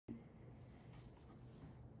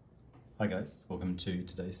Hi guys, welcome to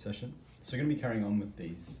today's session. So we're going to be carrying on with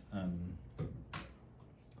these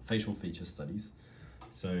facial feature studies.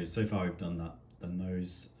 So far we've done the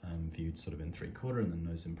nose viewed sort of in 3/4 and the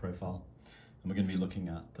nose in profile. And we're going to be looking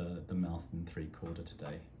at the mouth in 3/4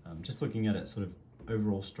 today. Just looking at it sort of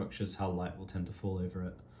overall structures, how light will tend to fall over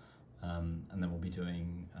it. And then we'll be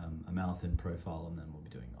doing a mouth in profile, and then we'll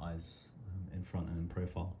be doing eyes in front and in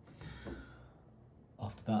profile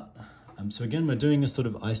after that. So again, we're doing a sort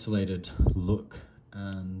of isolated look,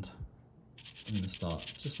 and I'm going to start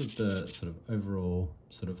just with the sort of overall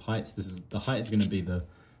sort of heights. The height is going to be the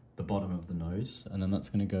bottom of the nose, and then that's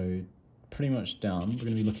going to go pretty much down. We're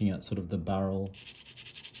going to be looking at sort of the barrel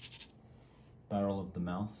of the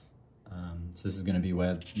mouth. So this is going to be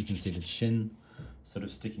where you can see the chin sort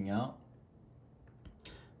of sticking out,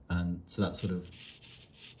 and so that sort of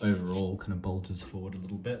overall kind of bulges forward a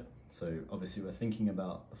little bit. So obviously we're thinking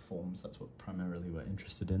about the forms, that's what primarily we're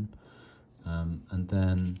interested in. And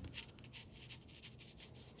then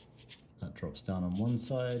that drops down on one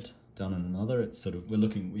side, down on another. It's sort of,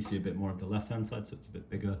 we see a bit more of the left-hand side, so it's a bit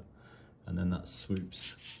bigger. And then that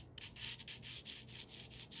swoops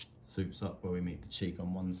up where we meet the cheek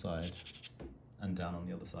on one side and down on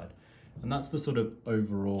the other side. And that's the sort of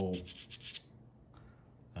overall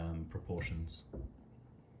proportions.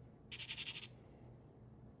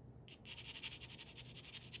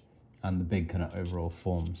 And the big kind of overall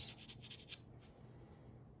forms.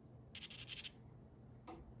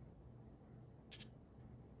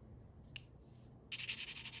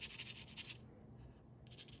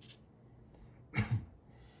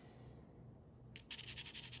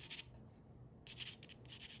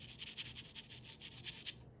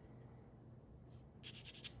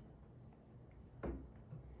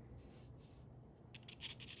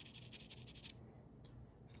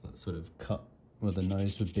 So that sort of cut where the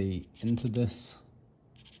nose would be into this.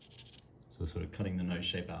 So we're sort of cutting the nose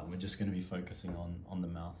shape out, and we're just going to be focusing on the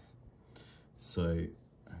mouth. So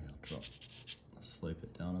I'll slope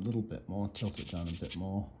it down a little bit more, tilt it down a bit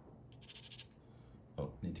more. Oh,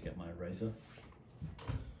 need to get my eraser.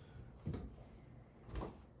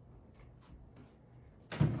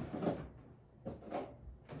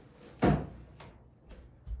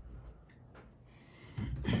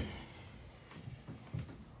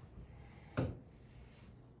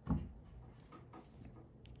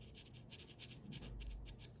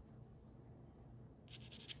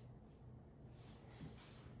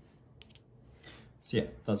 So yeah,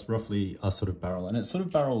 that's roughly our sort of barrel, and it sort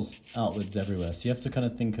of barrels outwards everywhere. So you have to kind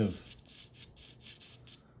of think of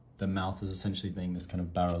the mouth as essentially being this kind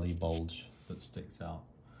of barrel-y bulge that sticks out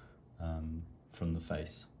from the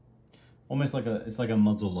face. Almost like it's like a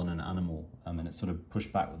muzzle on an animal, and it's sort of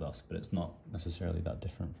pushed back with us, but it's not necessarily that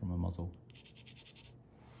different from a muzzle.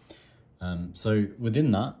 So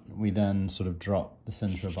within that, we then sort of drop the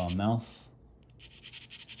center of our mouth.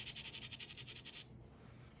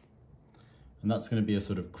 And that's going to be a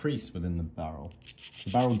sort of crease within the barrel.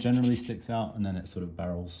 The barrel generally sticks out, and then it sort of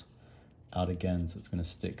barrels out again. So it's going to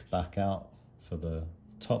stick back out for the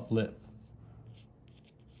top lip,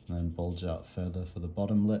 and then bulge out further for the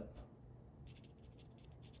bottom lip,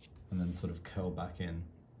 and then sort of curl back in.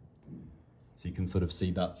 So you can sort of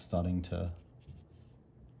see that starting to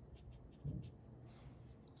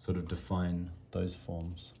sort of define those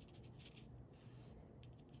forms.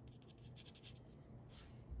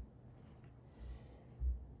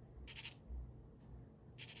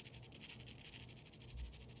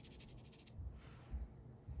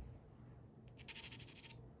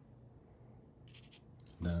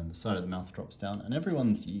 Then the side of the mouth drops down, and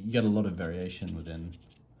you get a lot of variation within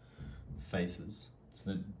faces.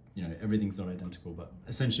 So that, everything's not identical, but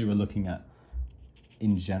essentially we're looking at,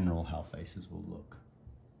 in general, how faces will look.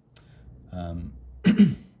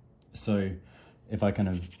 So if I kind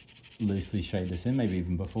of loosely shade this in, maybe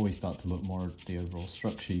even before we start to look more at the overall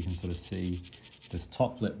structure, you can sort of see this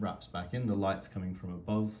top lip wraps back in, the light's coming from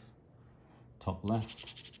above, top left.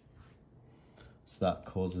 So that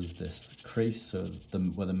causes this crease, so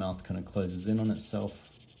where the mouth kind of closes in on itself.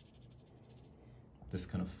 This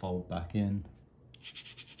kind of fold back in.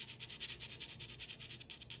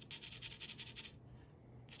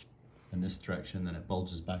 In this direction, then it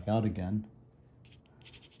bulges back out again.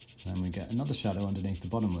 And then we get another shadow underneath the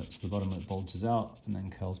bottom lip. So the bottom lip bulges out and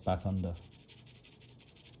then curls back under.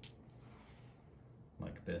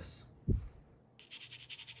 Like this.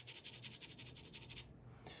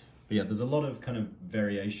 But yeah, there's a lot of kind of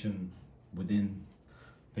variation within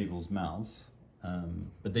people's mouths,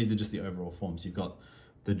 but these are just the overall forms. You've got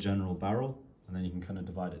the general barrel, and then you can kind of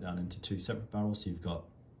divide it down into two separate barrels. So you've got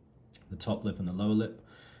the top lip and the lower lip.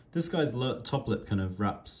 This guy's top lip kind of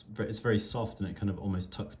wraps, it's very soft and it kind of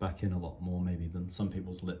almost tucks back in a lot more maybe than some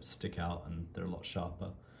people's lips stick out and they're a lot sharper.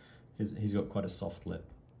 He's got quite a soft lip.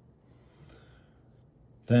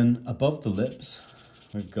 Then above the lips,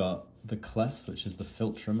 we've got the cleft, which is the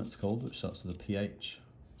philtrum it's called, which starts with a PH.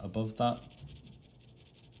 Above that,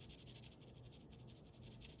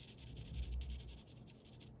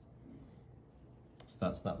 so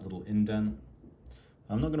that's that little indent.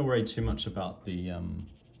 I'm not going to worry too much about the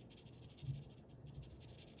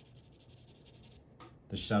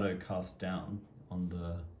shadow cast down on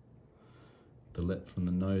the lip from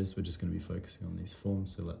the nose. We're just going to be focusing on these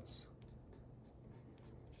forms, so let's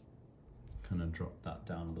kind of drop that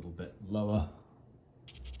down a little bit lower.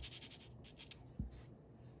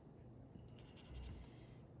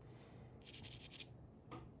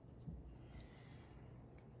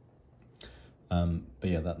 But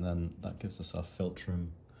yeah, that gives us our philtrum.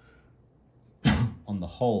 On the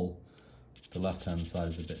whole, the left-hand side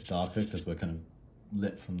is a bit darker because we're kind of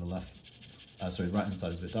lit from the left. Sorry, right-hand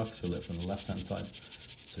side is a bit darker, so we're lit from the left-hand side.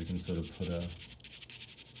 So we can sort of put a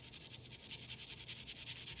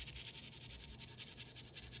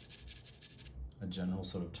general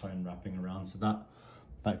sort of tone wrapping around. So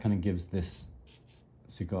that kind of gives this.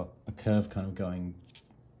 So you've got a curve kind of going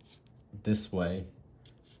this way,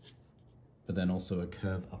 but then also a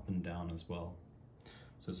curve up and down as well.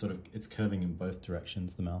 So it's curving in both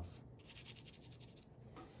directions, the mouth.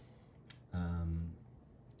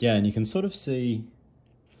 Yeah, and you can sort of see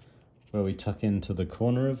where we tuck into the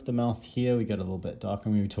corner of the mouth here, we get a little bit darker.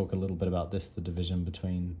 And we talk a little bit about this, the division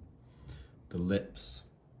between the lips.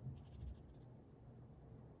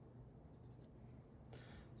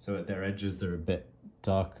 So at their edges, they're a bit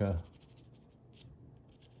darker,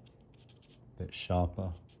 a bit sharper.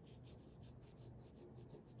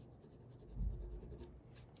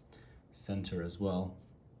 Center as well.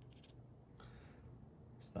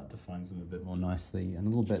 So that defines them a bit more nicely, and a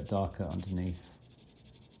little bit darker underneath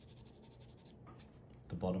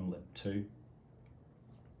the bottom lip too.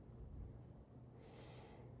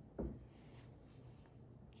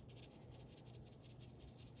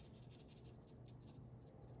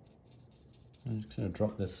 I'm just going to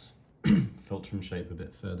drop this philtrum shape a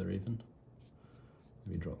bit further even.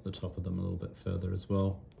 Maybe drop the top of them a little bit further as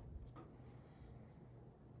well.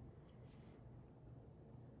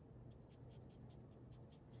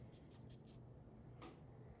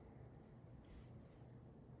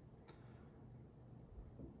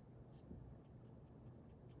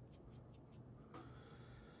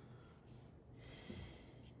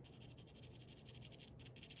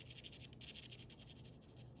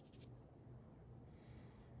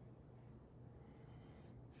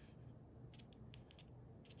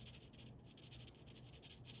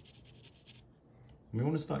 We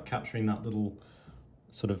want to start capturing that little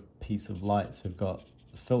sort of piece of light. So we've got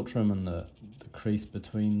the philtrum and the crease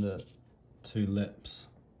between the two lips.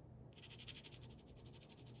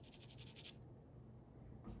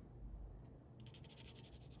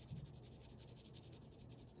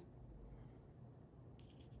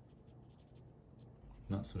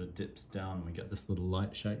 And that sort of dips down and we get this little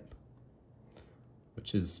light shape,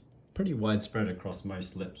 which is pretty widespread across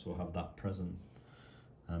most lips. Will have that present.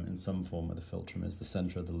 In some form where the philtrum is the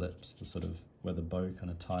center of the lips, the sort of where the bow kind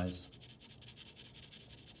of ties.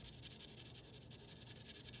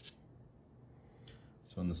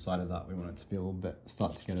 So on the side of that, we want it to be a little bit,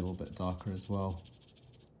 start to get a little bit darker as well.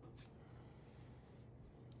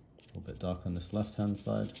 A little bit darker on this left-hand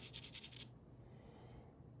side.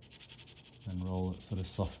 And roll it sort of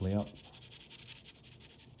softly up.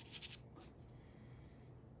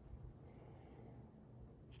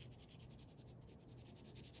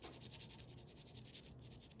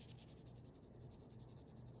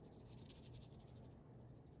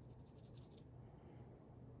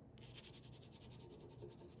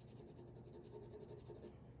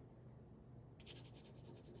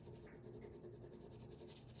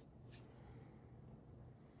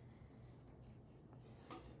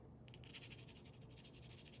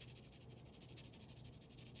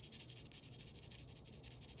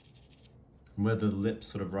 Where the lips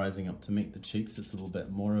sort of rising up to meet the cheeks, it's a little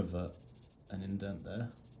bit more of an indent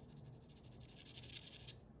there.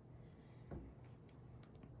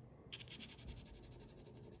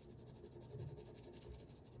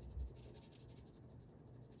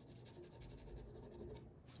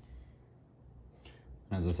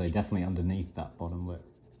 As I say, definitely underneath that bottom lip,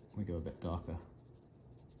 we go a bit darker.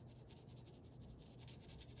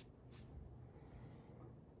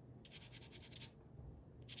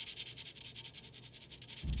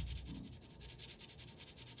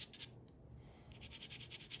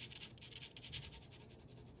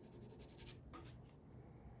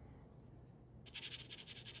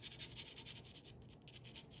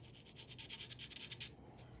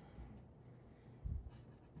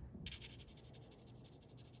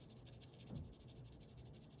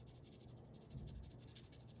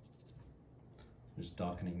 Just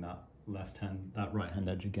darkening that right hand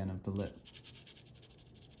edge again of the lip.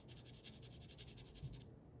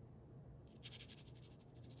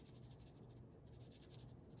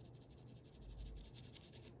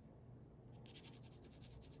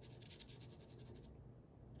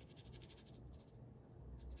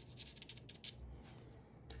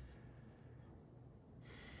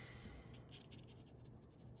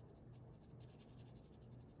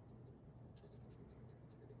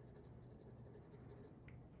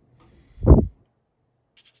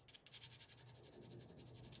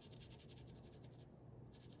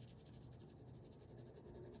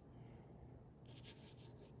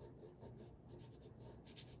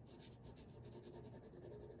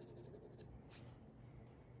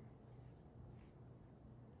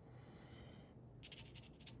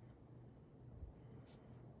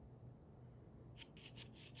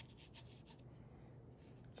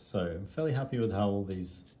 So I'm fairly happy with how all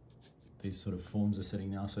these sort of forms are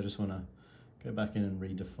sitting now. So I just want to go back in and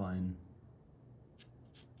redefine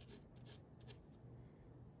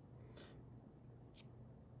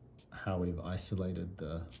how we've isolated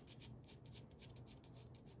the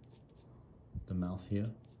mouth here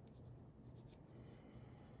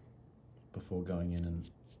before going in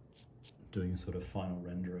and doing a sort of final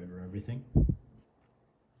render over everything.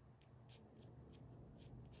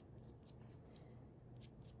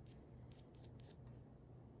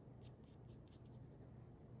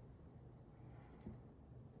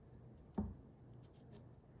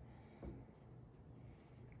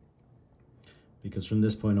 Because from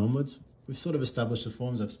this point onwards, we've sort of established the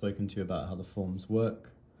forms. I've spoken to you about how the forms work,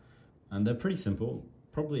 and they're pretty simple.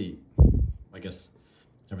 Probably, I guess,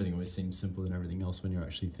 everything always seems simple than everything else when you're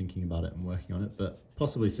actually thinking about it and working on it, but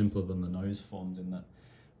possibly simpler than the nose forms in that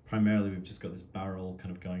primarily we've just got this barrel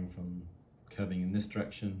kind of going from curving in this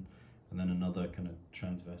direction, and then another kind of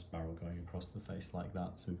transverse barrel going across the face like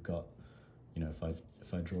that. So we've got, you know,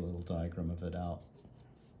 if I draw a little diagram of it out,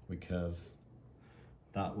 we curve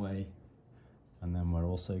that way, and then we're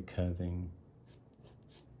also curving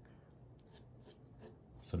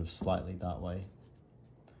sort of slightly that way.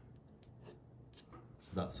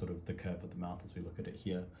 So that's sort of the curve of the mouth as we look at it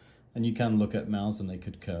here. And you can look at mouths and they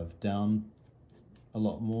could curve down a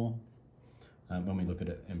lot more. When we look at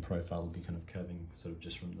it in profile, it'll be kind of curving sort of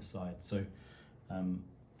just from the side. So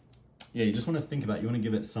yeah, you just want to think about it. You want to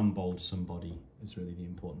give it some bulge, some body is really the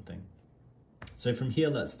important thing. So from here,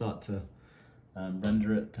 let's start to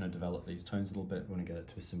render it, kind of develop these tones a little bit. We want to get it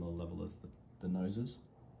to a similar level as the noses.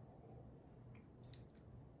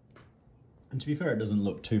 And to be fair, it doesn't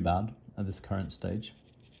look too bad at this current stage.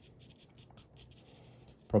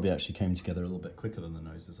 Probably actually came together a little bit quicker than the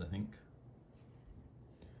noses, I think.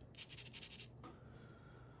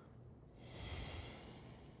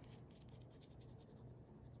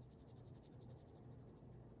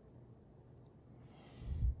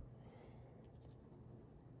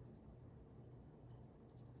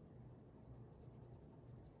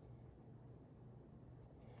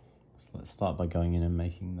 So let's start by going in and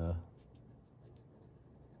making the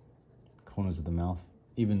corners of the mouth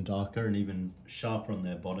even darker and even sharper on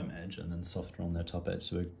their bottom edge, and then softer on their top edge.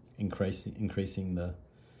 So we're increasing the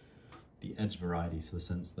edge variety, so the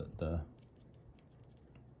sense that the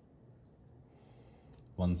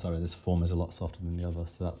one side of this form is a lot softer than the other.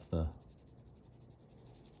 So that's the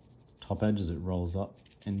top edge as it rolls up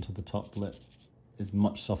into the top lip is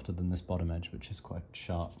much softer than this bottom edge, which is quite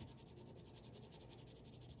sharp.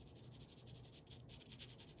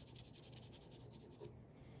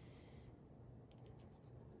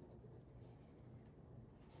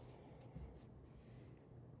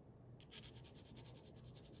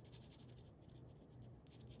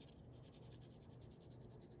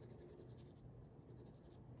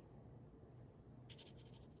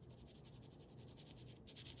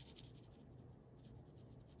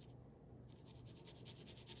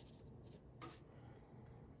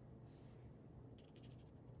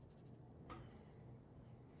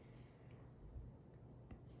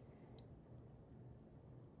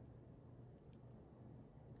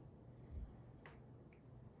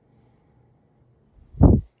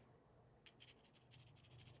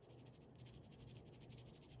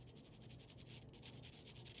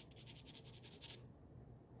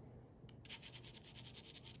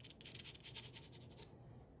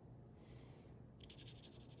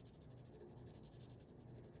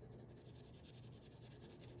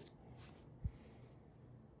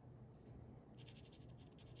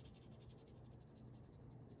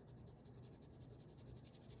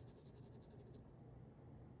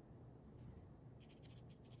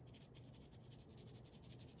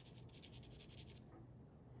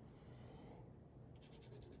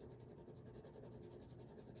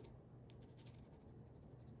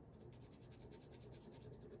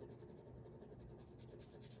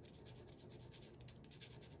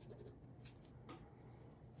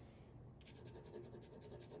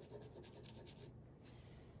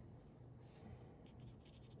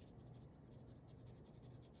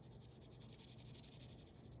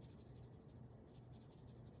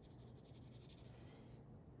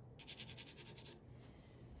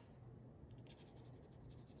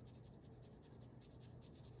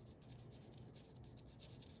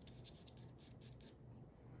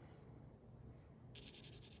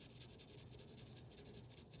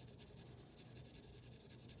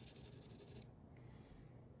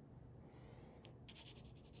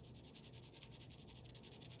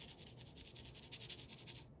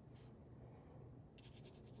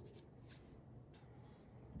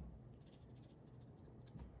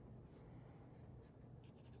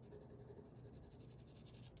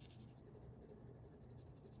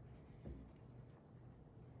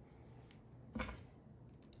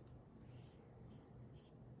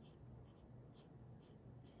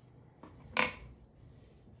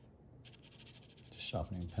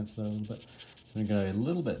 Sharpening the pencil a little bit. I'm going to go a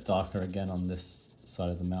little bit darker again on this side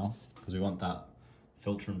of the mouth because we want that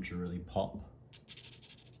philtrum to really pop.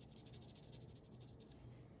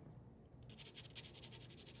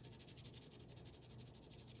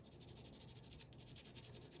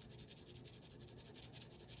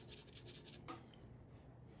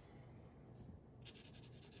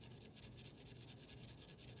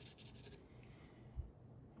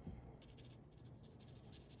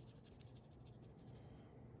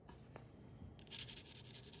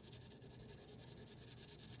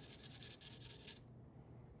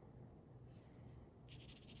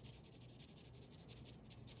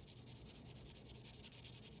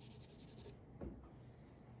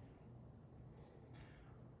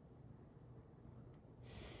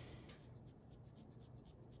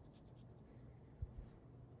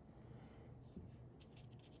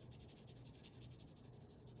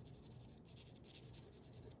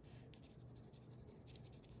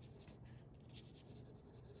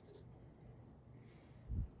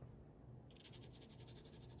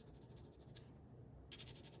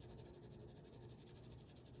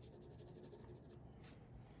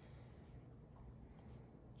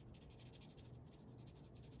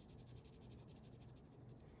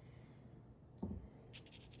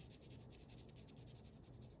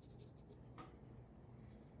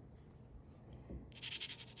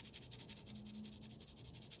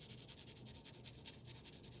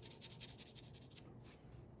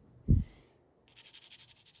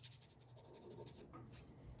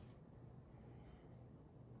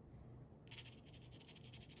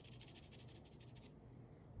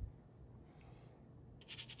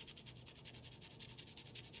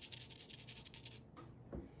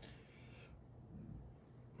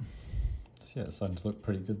 Yeah, it's starting to look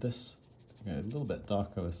pretty good. This a little bit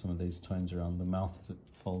darker with some of these tones around the mouth as it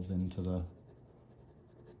folds into the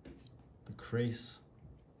crease.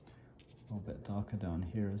 A little bit darker down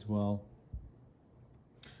here as well.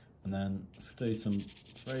 And then let's do some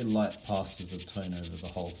very light passes of tone over the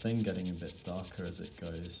whole thing, getting a bit darker as it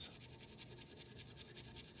goes.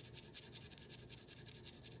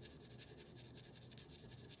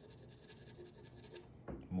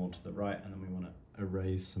 More to the right, and then we want to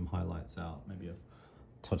erase some highlights out, maybe a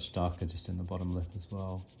touch darker just in the bottom lip as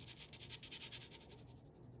well,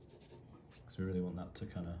 because we really want that to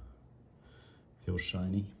kind of feel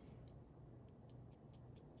shiny.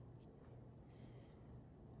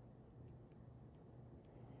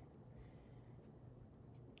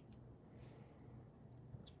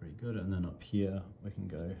 That's pretty good. And then up here we can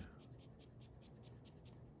go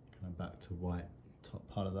kind of back to white, top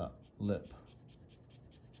part of that lip.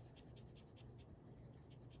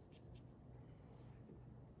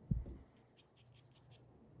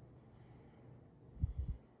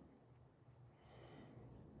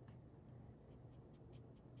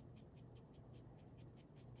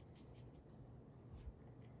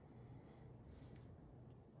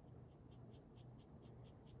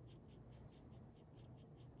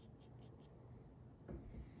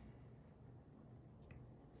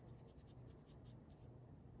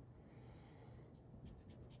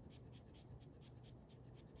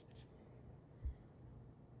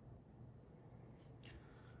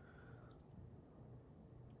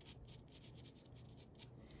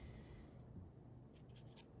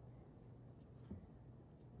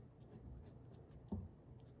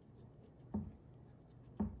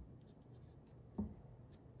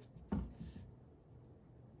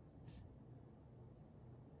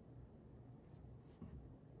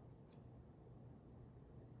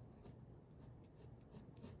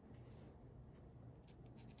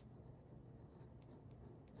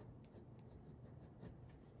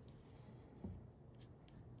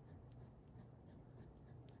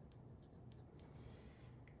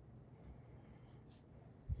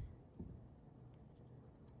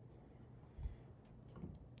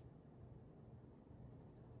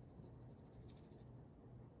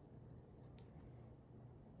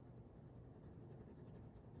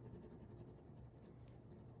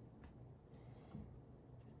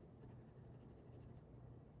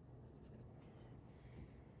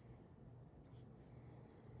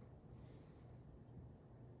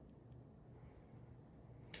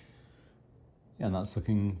 Yeah, and that's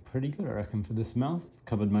looking pretty good, I reckon, for this mouth.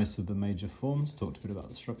 Covered most of the major forms, talked a bit about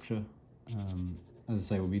the structure. As I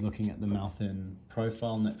say, we'll be looking at the mouth in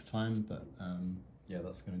profile next time, but yeah,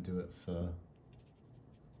 that's going to do it for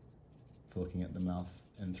looking at the mouth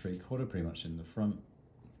in 3/4, pretty much in the front.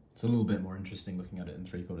 It's a little bit more interesting looking at it in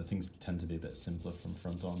 3/4. Things tend to be a bit simpler from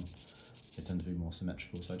front on. They tend to be more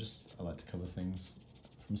symmetrical, so I like to cover things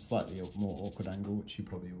from a slightly more awkward angle, which you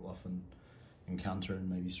probably will often encounter and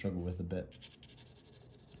maybe struggle with a bit.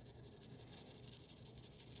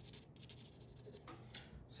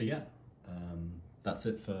 So yeah, that's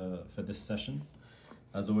it for this session.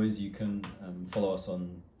 As always, you can follow us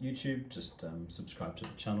on YouTube, just subscribe to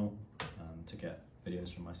the channel to get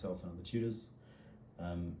videos from myself and other tutors.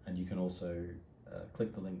 And you can also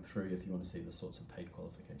click the link through if you want to see the sorts of paid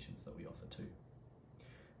qualifications that we offer too.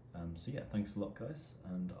 So yeah, thanks a lot guys,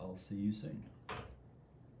 and I'll see you soon.